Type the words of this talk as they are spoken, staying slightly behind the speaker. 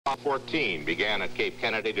Apollo 14 began at Cape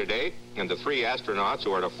Kennedy today, and the 3 astronauts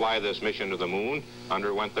who are to fly this mission to the moon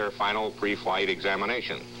underwent their final pre-flight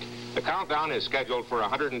examination. The countdown is scheduled for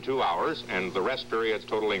 102 hours, and the rest periods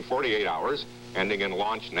totaling 48 hours, ending in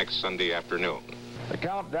launch next Sunday afternoon. The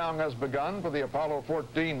countdown has begun for the Apollo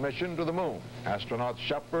 14 mission to the moon. Astronauts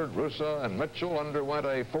Shepard, Roosa, and Mitchell underwent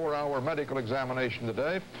a 4-hour medical examination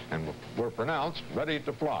today and were pronounced ready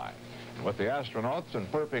to fly. With the astronauts in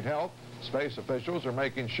perfect health, space officials are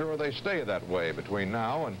making sure they stay that way between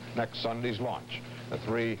now and next Sunday's launch. The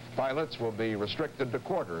 3 pilots will be restricted to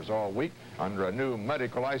quarters all week under a new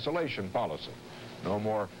medical isolation policy. No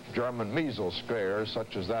more German measles scares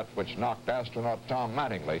such as that which knocked astronaut Tom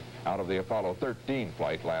Mattingly out of the Apollo 13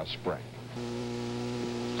 flight last spring.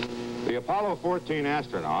 The Apollo 14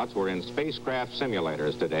 astronauts were in spacecraft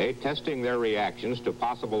simulators today, testing their reactions to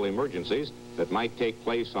possible emergencies that might take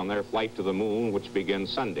place on their flight to the moon, which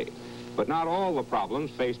begins Sunday. But not all the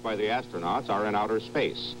problems faced by the astronauts are in outer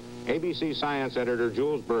space. ABC Science editor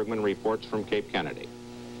Jules Bergman reports from Cape Kennedy.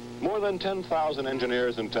 More than 10,000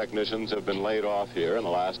 engineers and technicians have been laid off here in the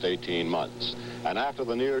last 18 months. And after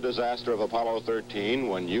the near disaster of Apollo 13,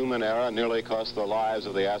 when human error nearly cost the lives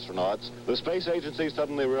of the astronauts, the space agency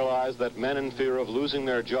suddenly realized that men in fear of losing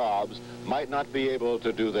their jobs might not be able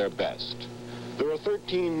to do their best. There are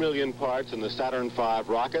 13 million parts in the Saturn V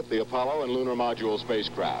rocket, the Apollo and Lunar module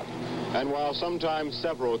spacecraft. And while sometimes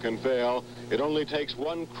several can fail, it only takes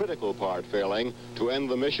one critical part failing to end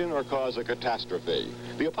the mission or cause a catastrophe.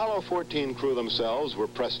 The Apollo 14 crew themselves were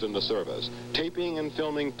pressed into service, taping and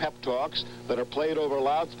filming pep talks that are played over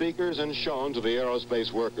loudspeakers and shown to the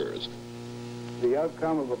aerospace workers. The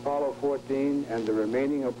outcome of Apollo 14 and the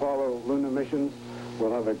remaining Apollo lunar missions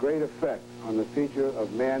will have a great effect on the future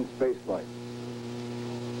of manned spaceflight.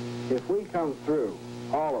 If we come through,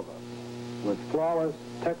 all of us, with flawless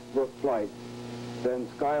textbook flights, then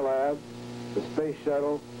Skylab, the Space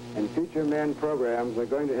Shuttle, and future manned programs are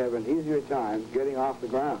going to have an easier time getting off the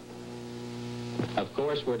ground. Of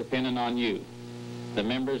course, we're dependent on you, the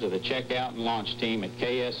members of the checkout and launch team at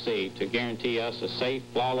KSC, to guarantee us a safe,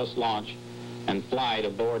 flawless launch and flight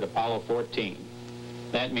aboard Apollo 14.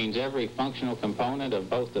 That means every functional component of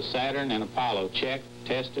both the Saturn and Apollo checked,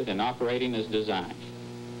 tested, and operating as designed.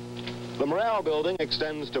 The morale building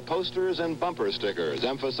extends to posters and bumper stickers,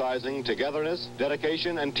 emphasizing togetherness,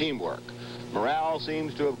 dedication, and teamwork. Morale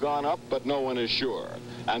seems to have gone up, but no one is sure.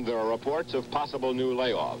 And there are reports of possible new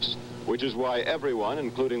layoffs, which is why everyone,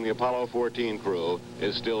 including the Apollo 14 crew,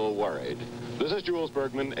 is still worried. This is Jules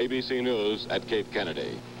Bergman, ABC News at Cape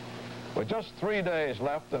Kennedy. With just 3 days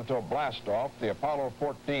left until blastoff, the Apollo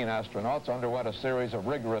 14 astronauts underwent a series of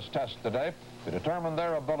rigorous tests today to determine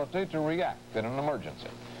their ability to react in an emergency.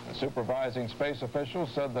 The supervising space officials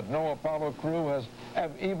said that no Apollo crew has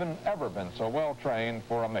ever been so well trained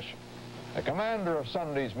for a mission. The commander of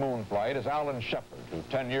Sunday's moon flight is Alan Shepard, who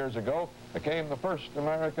 10 years ago became the first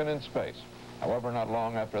American in space. However, not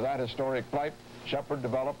long after that historic flight, Shepard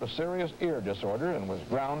developed a serious ear disorder and was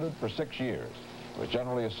grounded for 6 years. It was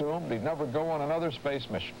generally assumed he'd never go on another space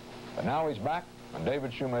mission. But now he's back, and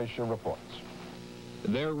David Shoemaker reports.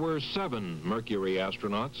 There were 7 Mercury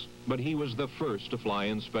astronauts, but he was the first to fly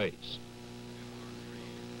in space.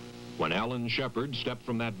 When Alan Shepard stepped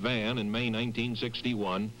from that van in May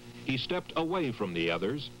 1961, he stepped away from the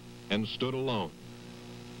others and stood alone.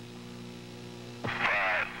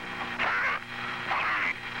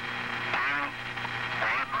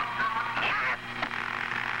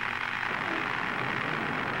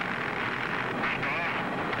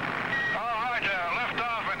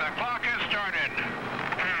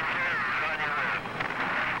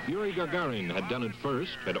 Yuri Gagarin had done it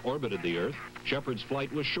first, had orbited the Earth. Shepard's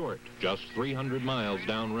flight was short, just 300 miles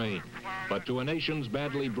downrange. But to a nation's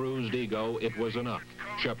badly bruised ego, it was enough.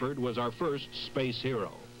 Shepard was our first space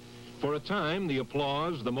hero. For a time, the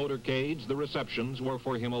applause, the motorcades, the receptions were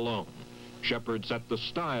for him alone. Shepard set the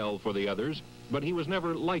style for the others, but he was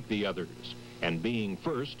never like the others. And being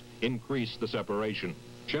first increased the separation.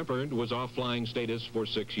 Shepard was off flying status for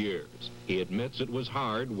 6 years. He admits it was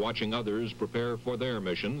hard watching others prepare for their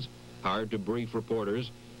missions, hard to brief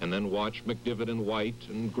reporters, and then watch McDivitt and White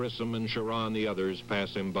and Grissom and Sharon and the others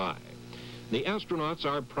pass him by. The astronauts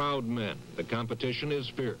are proud men. The competition is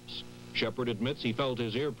fierce. Shepard admits he felt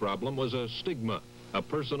his ear problem was a stigma, a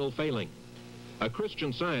personal failing. A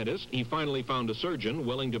Christian Scientist, he finally found a surgeon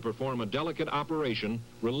willing to perform a delicate operation,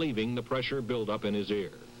 relieving the pressure buildup in his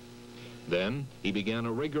ear. Then he began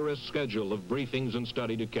a rigorous schedule of briefings and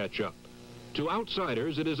study to catch up. To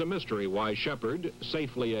outsiders, it is a mystery why Shepard,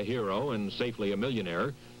 safely a hero and safely a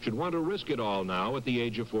millionaire, should want to risk it all now at the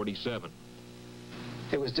age of 47.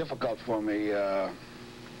 It was difficult for me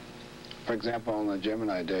For example, in the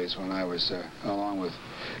Gemini days when I was, along with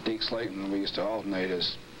Deke Slayton, we used to alternate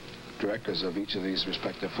as directors of each of these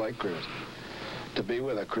respective flight crews, to be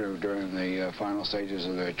with a crew during the final stages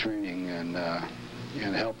of their training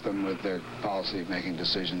and help them with their policy-making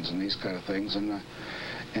decisions and these kind of things,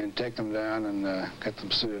 and take them down and get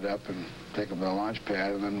them suited up and take them to the launch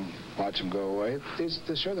pad and then watch them go away.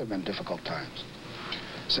 Sure, there have been difficult times.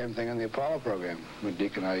 Same thing in the Apollo program, when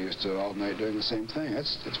Deke and I used to alternate doing the same thing.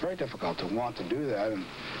 It's very difficult to want to do that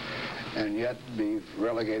and yet be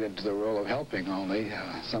relegated to the role of helping only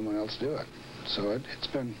someone else do it. So it's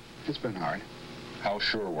been hard. How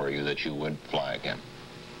sure were you that you would fly again?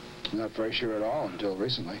 Not very sure at all until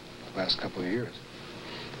recently, the last couple of years.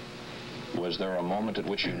 Was there a moment at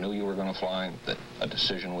which you knew you were going to fly, that a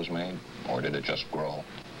decision was made, or did it just grow?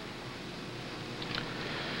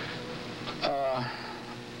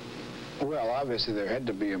 Well, obviously there had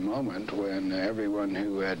to be a moment when everyone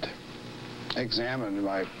who had examined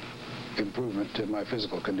my improvement to my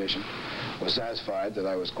physical condition was satisfied that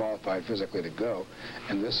I was qualified physically to go,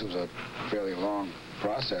 and this was a fairly long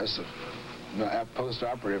process, a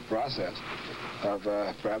post-operative process of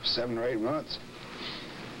perhaps 7 or 8 months.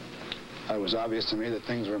 It was obvious to me that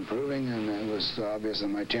things were improving, and it was obvious that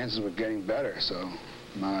my chances were getting better, so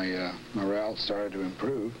my morale started to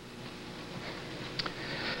improve.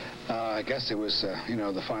 I guess it was, you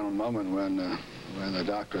know, the final moment when the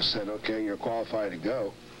doctor said, okay, you're qualified to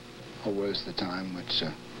go, was the time which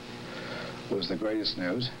was the greatest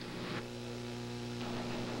news.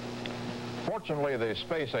 Fortunately, the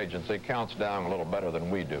space agency counts down a little better than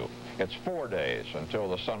we do. It's 4 days until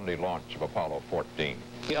the Sunday launch of Apollo 14.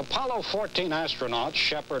 The Apollo 14 astronauts,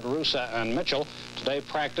 Shepard, Roosa, and Mitchell, today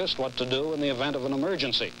practiced what to do in the event of an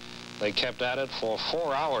emergency. They kept at it for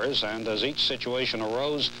 4 hours, and as each situation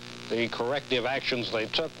arose, the corrective actions they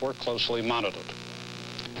took were closely monitored.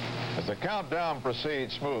 As the countdown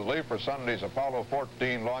proceeds smoothly for Sunday's Apollo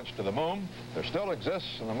 14 launch to the moon, there still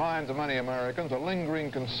exists in the minds of many Americans a lingering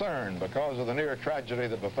concern because of the near tragedy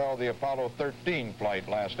that befell the Apollo 13 flight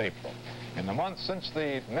last April. In the months since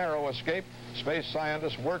the narrow escape, space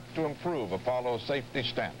scientists worked to improve Apollo's safety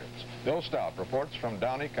standards. Bill Stout reports from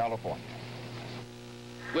Downey, California.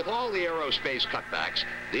 With all the aerospace cutbacks,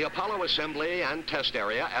 the Apollo assembly and test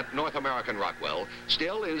area at North American Rockwell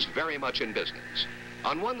still is very much in business.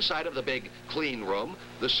 On one side of the big clean room,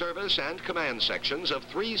 the service and command sections of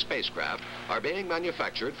 3 spacecraft are being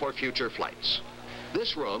manufactured for future flights.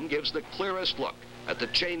 This room gives the clearest look at the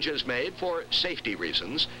changes made for safety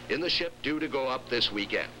reasons in the ship due to go up this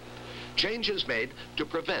weekend. Changes made to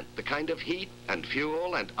prevent the kind of heat and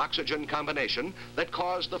fuel and oxygen combination that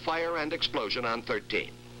caused the fire and explosion on 13.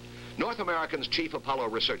 North American's chief Apollo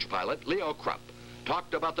research pilot, Leo Krupp,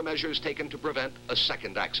 talked about the measures taken to prevent a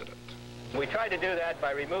second accident. We tried to do that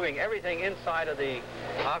by removing everything inside of the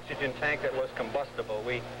oxygen tank that was combustible.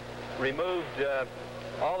 We removed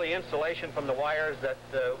all the insulation from the wires that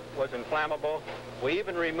was inflammable. We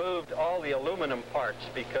even removed all the aluminum parts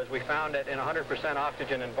because we found that in a 100%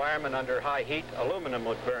 oxygen environment under high heat, aluminum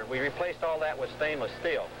would burn. We replaced all that with stainless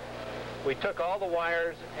steel. We took all the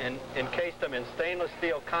wires and encased them in stainless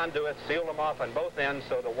steel conduits, sealed them off on both ends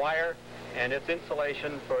so the wire and its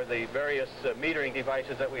insulation for the various metering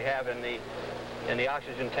devices that we have in the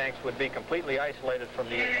oxygen tanks would be completely isolated from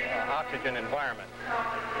the oxygen environment.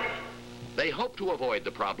 They hope to avoid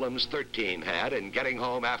the problems 13 had in getting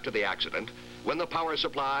home after the accident, when the power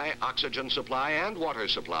supply, oxygen supply, and water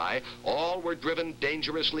supply all were driven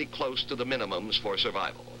dangerously close to the minimums for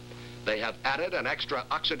survival. They have added an extra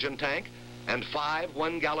oxygen tank and 5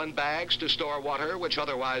 one-gallon bags to store water which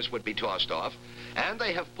otherwise would be tossed off, and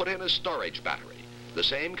they have put in a storage battery, the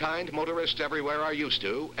same kind motorists everywhere are used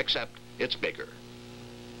to, except it's bigger.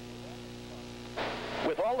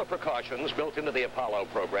 With all the precautions built into the Apollo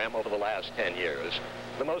program over the last 10 years,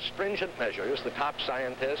 the most stringent measures the top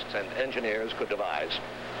scientists and engineers could devise,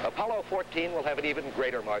 Apollo 14 will have an even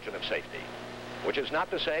greater margin of safety, which is not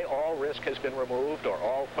to say all risk has been removed or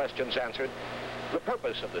all questions answered. The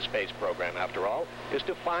purpose of the space program, after all, is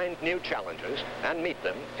to find new challenges and meet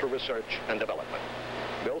them through research and development.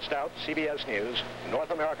 Bill Stout, CBS News,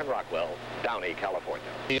 North American Rockwell, Downey, California.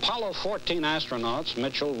 The Apollo 14 astronauts,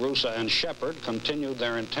 Mitchell, Roosa, and Shepard, continued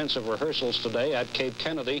their intensive rehearsals today at Cape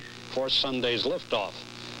Kennedy for Sunday's liftoff.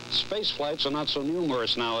 Space flights are not so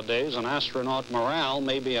numerous nowadays, and astronaut morale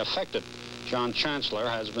may be affected. John Chancellor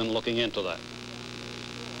has been looking into that.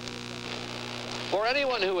 For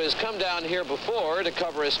anyone who has come down here before to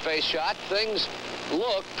cover a space shot, things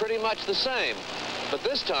look pretty much the same. But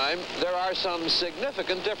this time, there are some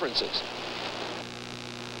significant differences.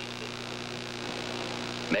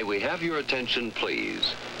 May we have your attention,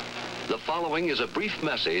 please? The following is a brief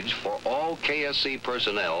message for all KSC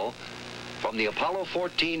personnel from the Apollo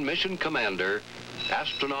 14 mission commander,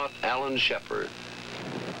 astronaut Alan Shepard.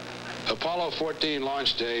 Apollo 14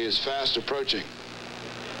 launch day is fast approaching.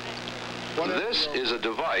 This is a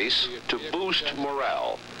device to boost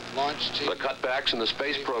morale. The cutbacks in the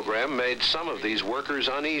space program made some of these workers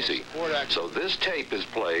uneasy, so this tape is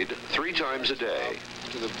played 3 times a day.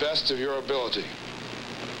 To the best of your ability.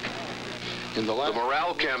 The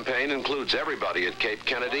morale campaign includes everybody at Cape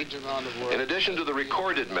Kennedy. In addition to the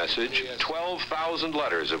recorded message, 12,000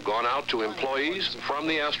 letters have gone out to employees from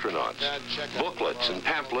the astronauts. Booklets and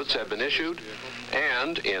pamphlets have been issued,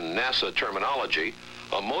 and, in NASA terminology,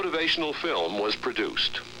 a motivational film was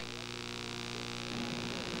produced.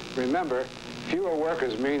 Remember, fewer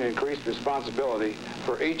workers mean increased responsibility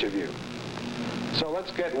for each of you. So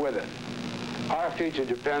let's get with it. Our future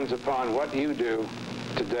depends upon what you do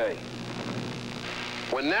today.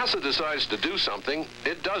 When NASA decides to do something,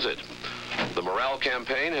 it does it. The morale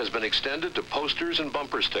campaign has been extended to posters and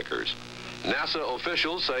bumper stickers. NASA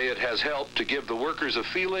officials say it has helped to give the workers a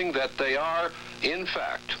feeling that they are, in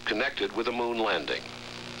fact, connected with a moon landing.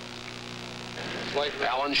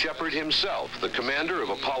 Alan Shepard himself, the commander of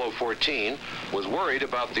Apollo 14, was worried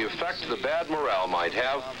about the effect the bad morale might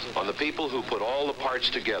have on the people who put all the parts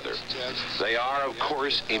together. They are, of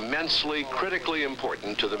course, immensely, critically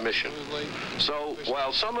important to the mission. So,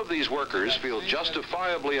 while some of these workers feel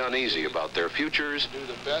justifiably uneasy about their futures,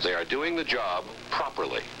 they are doing the job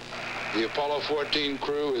properly. The Apollo 14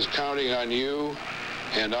 crew is counting on you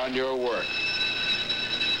and on your work.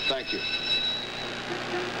 Thank you.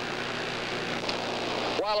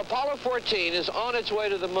 While Apollo 14 is on its way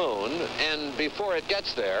to the moon, and before it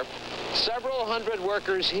gets there, several hundred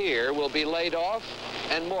workers here will be laid off,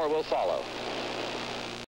 and more will follow.